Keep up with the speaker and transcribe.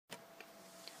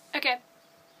Okay,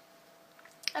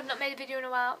 I've not made a video in a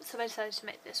while, so I decided to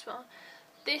make this one.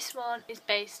 This one is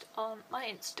based on my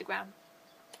Instagram.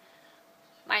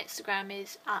 My Instagram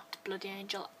is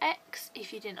 @BloodyAngelX,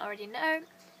 if you didn't already know.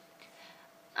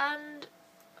 And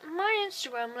my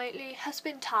Instagram lately has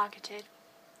been targeted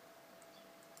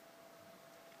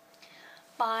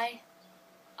by,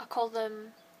 I call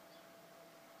them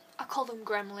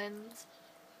gremlins.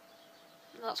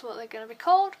 That's what they're going to be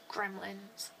called,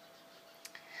 gremlins.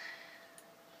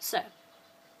 So,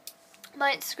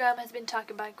 my Instagram has been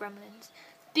targeted by gremlins.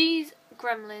 These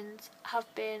gremlins have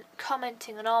been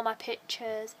commenting on all my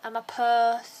pictures and my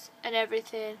posts and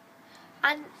everything,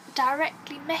 and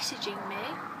directly messaging me,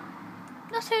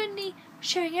 not only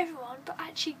showing everyone but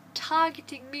actually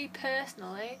targeting me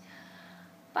personally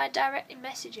by directly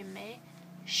messaging me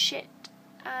shit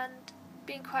and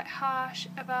being quite harsh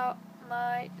about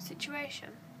my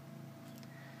situation.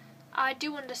 I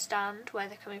do understand where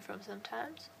they're coming from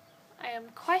sometimes. I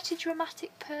am quite a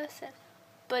dramatic person,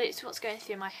 but it's what's going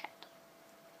through my head.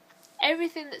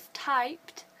 Everything that's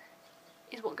typed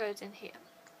is what goes in here.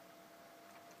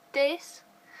 This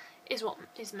is what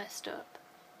is messed up.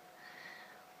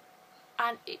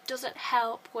 And it doesn't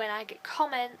help when I get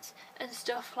comments and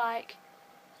stuff like,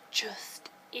 just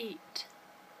eat,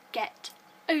 get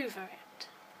over it,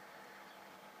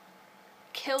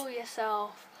 kill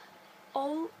yourself,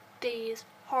 all these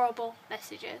horrible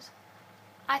messages.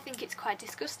 I think it's quite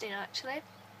disgusting actually.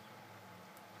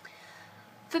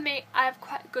 For me, I have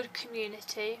quite a good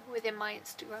community within my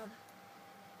Instagram.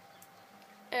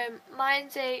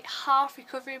 Mine's a half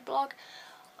recovery blog.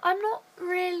 I'm not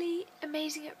really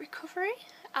amazing at recovery.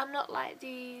 I'm not like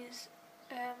these,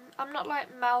 I'm not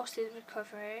like Mouse's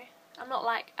recovery. I'm not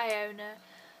like Iona,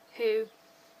 who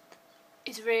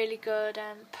is really good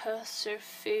and posts her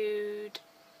food,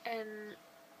 and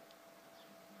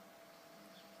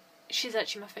she's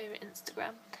actually my favourite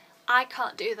Instagram. I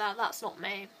can't do that, that's not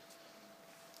me.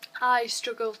 I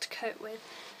struggle to cope with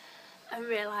and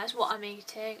realise what I'm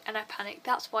eating, and I panic.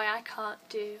 That's why I can't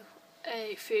do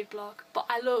a food blog, but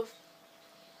I love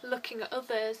looking at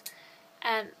others,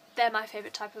 and they're my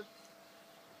favourite type of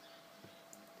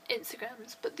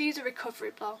Instagrams. But these are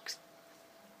recovery blogs,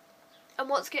 and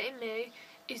what's getting me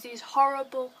is these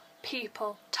horrible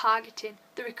people targeting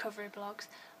the recovery blogs.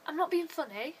 I'm not being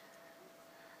funny,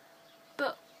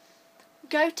 but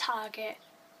go target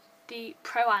the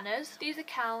pro-annas. These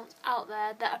accounts out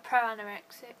there that are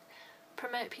pro-anorexic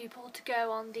promote people to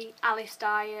go on the Alice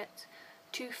diet,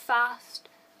 to fast,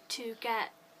 to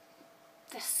get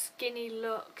the skinny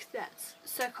look that's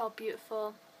so-called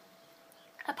beautiful.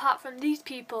 Apart from, these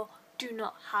people do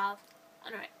not have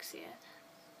anorexia.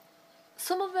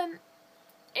 Some of them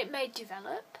it may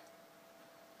develop,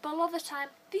 but a lot of the time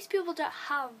these people don't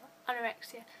have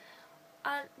anorexia,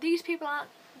 and these people aren't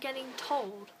getting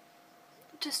told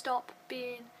to stop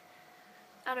being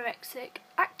anorexic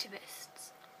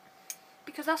activists,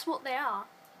 because that's what they are.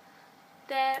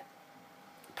 They're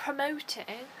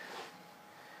promoting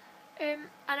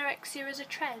anorexia as a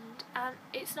trend, and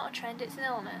it's not a trend, it's an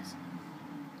illness.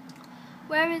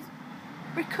 Whereas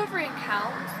recovery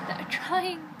accounts that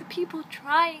are the people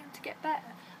trying to get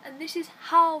better, and this is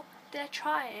how they're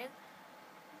trying,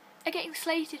 are getting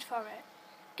slated for it,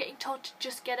 getting told to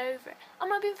just get over it. I'm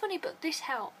not being funny, but this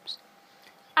helps.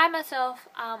 I myself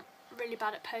am really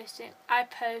bad at posting. I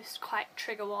post quite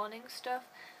trigger warning stuff.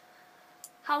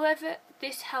 However,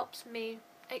 this helps me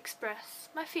express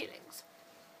my feelings.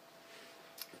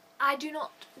 I do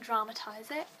not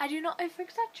dramatise it. I do not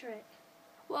over-exaggerate.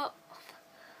 Well,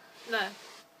 no.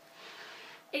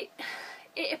 It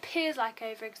appears like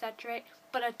I over-exaggerate,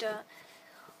 but I don't.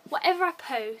 Whatever I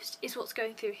post is what's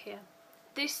going through here.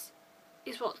 This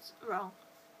is what's wrong.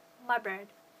 My brain.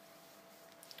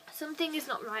 Something is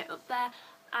not right up there,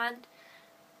 and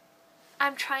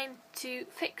I'm trying to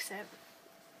fix it.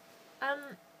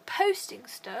 I'm posting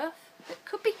stuff that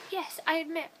could be, yes, I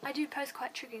admit, I do post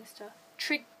quite triggering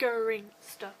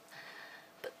stuff.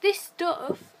 But this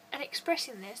stuff, and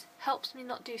expressing this, helps me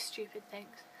not do stupid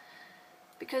things.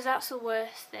 Because that's the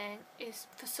worst thing, is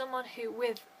for someone who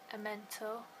with a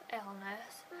mental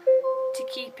illness, to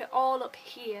keep it all up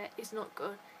here is not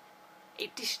good.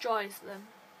 It destroys them.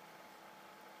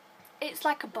 It's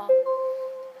like a bomb.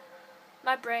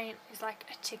 My brain is like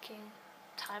a ticking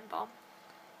time bomb.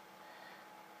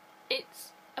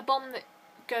 It's a bomb that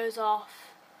goes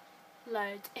off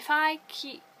loads. If I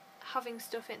keep having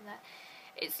stuff in there,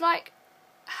 it's like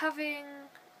having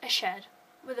a shed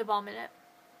with a bomb in it.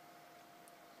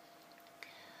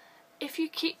 If you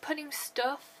keep putting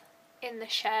stuff in the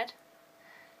shed,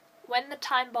 when the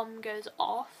time bomb goes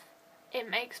off, it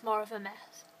makes more of a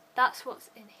mess. That's what's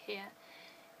in here.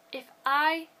 If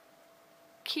I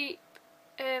keep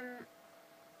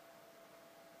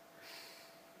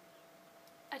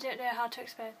I don't know how to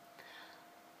explain.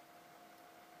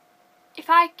 If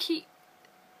I keep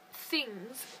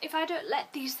things, if I don't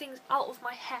let these things out of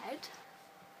my head,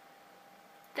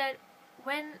 then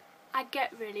when I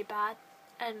get really bad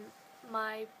and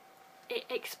it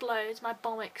explodes, my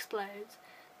bomb explodes,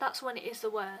 that's when it is the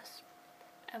worst,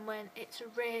 and when it's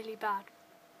really bad.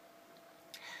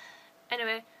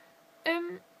 Anyway,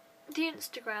 the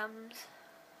Instagrams.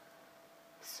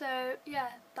 So yeah,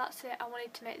 that's it. I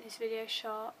wanted to make this video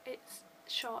short. It's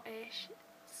shortish.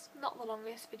 It's not the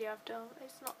longest video I've done.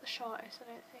 It's not the shortest,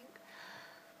 I don't think.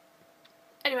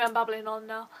 Anyway, I'm babbling on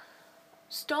now.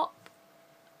 Stop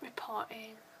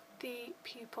reporting the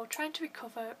people trying to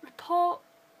recover. Report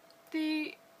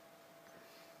the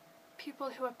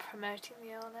people who are promoting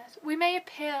the illness. We may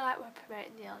appear like we're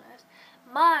promoting the illness.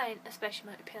 Mine especially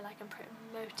might appear like I'm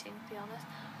promoting the illness,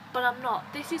 but I'm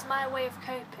not. This is my way of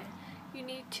coping. You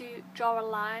need to draw a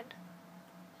line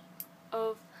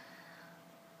of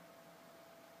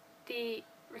the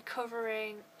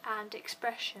recovering and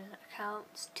expression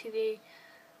accounts to the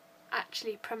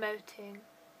actually promoting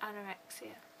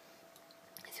anorexia.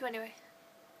 So anyway,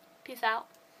 peace out,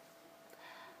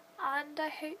 and I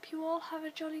hope you all have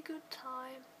a jolly good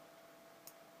time.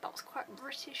 That was quite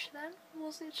British then,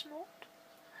 was it not?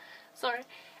 Sorry,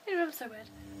 anyway, I'm so weird.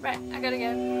 Right, I gotta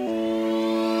go.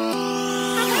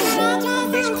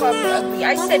 Bitch called me ugly.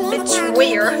 I said, bitch,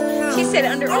 where? She said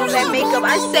under all that makeup.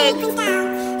 I said,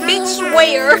 bitch,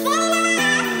 where?